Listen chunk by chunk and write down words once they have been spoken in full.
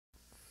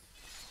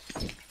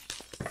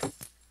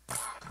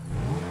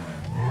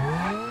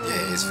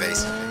It's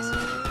Vason.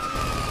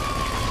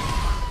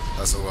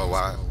 Hustle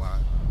worldwide.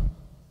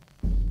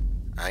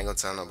 I ain't gonna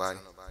tell nobody.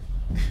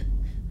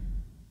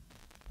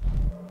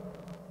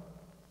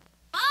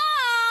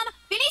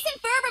 Phineas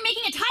and Ferb are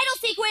making a title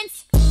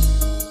sequence.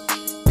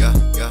 Yeah.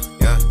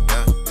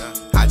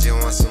 I just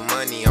want some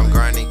money, I'm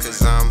grinding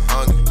cause I'm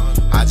hungry.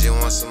 I just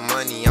want some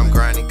money, I'm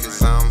grinding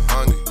cause I'm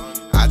hungry.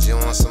 I just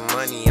want some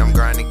money, I'm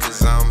grinding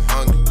cause I'm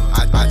hungry.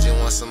 I just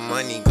want some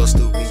money, go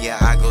stupid, yeah,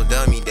 I go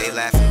dummy. They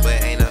laughing,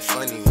 but ain't nothing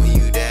funny when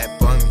you that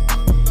bummy.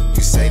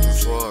 You saving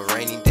for a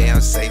rainy day,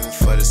 I'm saving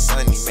for the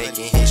sunny.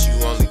 Making hits, you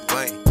only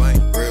bunting.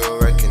 Real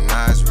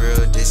recognize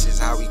real, this is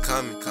how we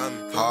coming.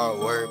 Hard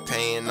work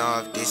paying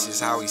off, this is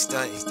how we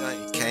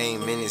stunting.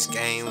 Came in this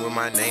game with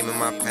my name and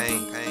my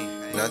pain.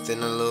 Nothing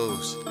to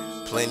lose,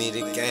 plenty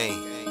to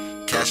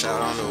gain. Cash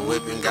out on the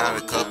whip and got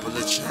a couple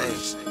of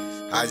chains.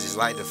 I just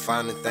like to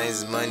find the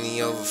things that's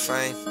money over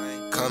fame.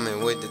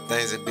 Coming with the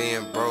things that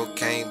being broke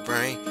can't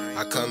bring.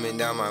 I coming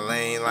down my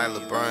lane like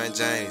LeBron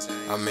James.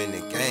 I'm in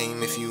the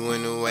game, if you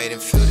in the way then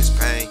feel this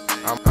pain.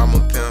 I'm a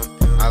pimp,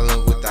 I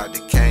look without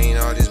the cane.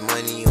 All this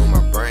money on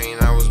my brain,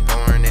 I was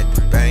born at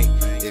the bank.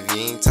 If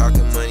you ain't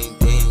talking money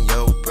then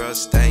yo bro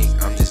stink.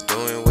 I'm just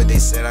doing what they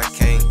said I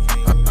can't.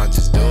 I'm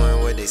just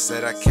doing what they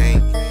said I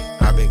can't.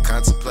 I've been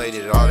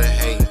contemplated all the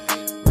hate.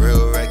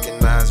 Real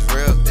recognize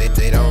real,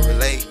 they don't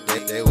relate.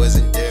 They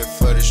wasn't there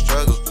for the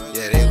struggle,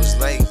 yeah they was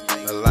late.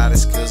 A lot of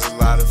skills, a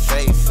lot of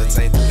faith.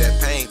 Attain through that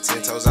pain,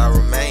 10 toes I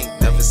remain.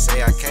 Never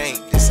say I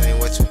can't, this ain't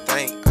what you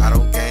think. I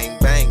don't gang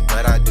bang,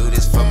 but I do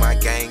this for my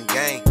gang.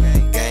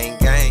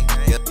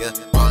 Yeah.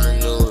 On a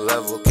new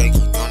level, can't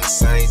keep doing the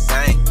same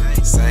thing.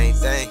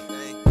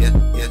 Yeah.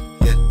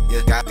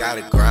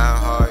 Gotta grind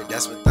hard,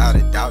 that's without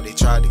a doubt. They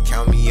tried to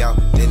count me out,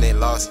 then they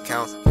lost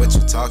count. What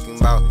you talking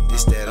about?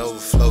 This that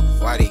overflow,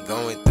 why they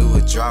going through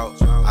a drought?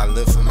 I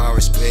live for my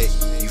respect,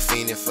 you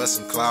fiending for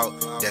some clout.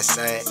 That's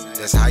sad,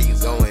 that's how you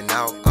going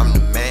out. I'm the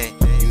man,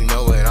 you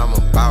know what I'm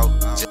about.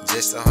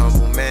 Just a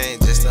humble man,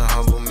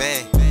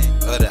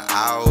 of the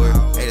hour.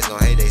 Haters gon'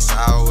 hate they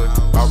sour,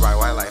 alright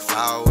white like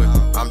flour.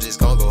 I'm just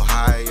gon' go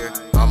higher,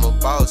 I'm a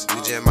boss,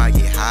 you just might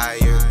get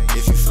higher.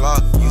 If you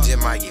flop, you just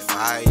might get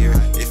fired.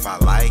 If I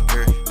like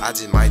her, I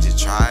just might just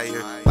try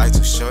her. Life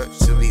too short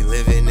to be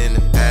living in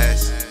the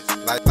past.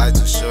 Life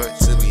too short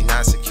to be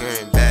not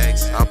securing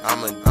bags.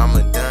 I'm a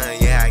done,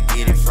 yeah, I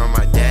get it from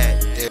my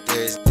dad.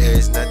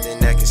 There's nothing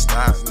that can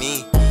stop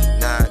me.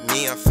 Not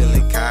me, I'm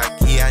feeling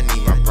cocky. I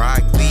need my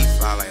broccoli,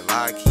 fly like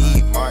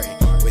Lockheed Martin.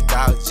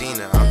 Without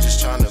Gina, I'm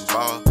just tryna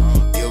ball.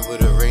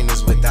 Gilbert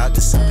arenas without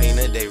the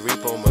subpoena. They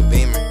repo my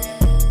Beamer.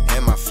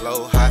 And my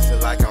flow high, feel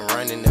like I'm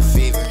running a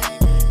fever.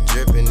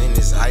 Dripping in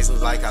this ice,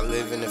 look like I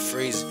live in the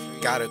freezer.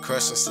 Got a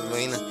crush on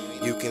Selena.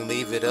 You can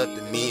leave it up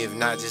to me, if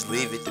not just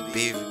leave it to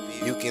Beaver.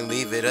 You can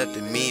leave it up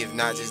to me, if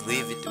not just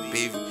leave it to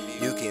Beaver.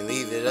 You can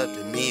leave it up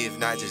to me, if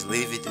not just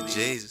leave it to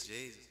Jesus.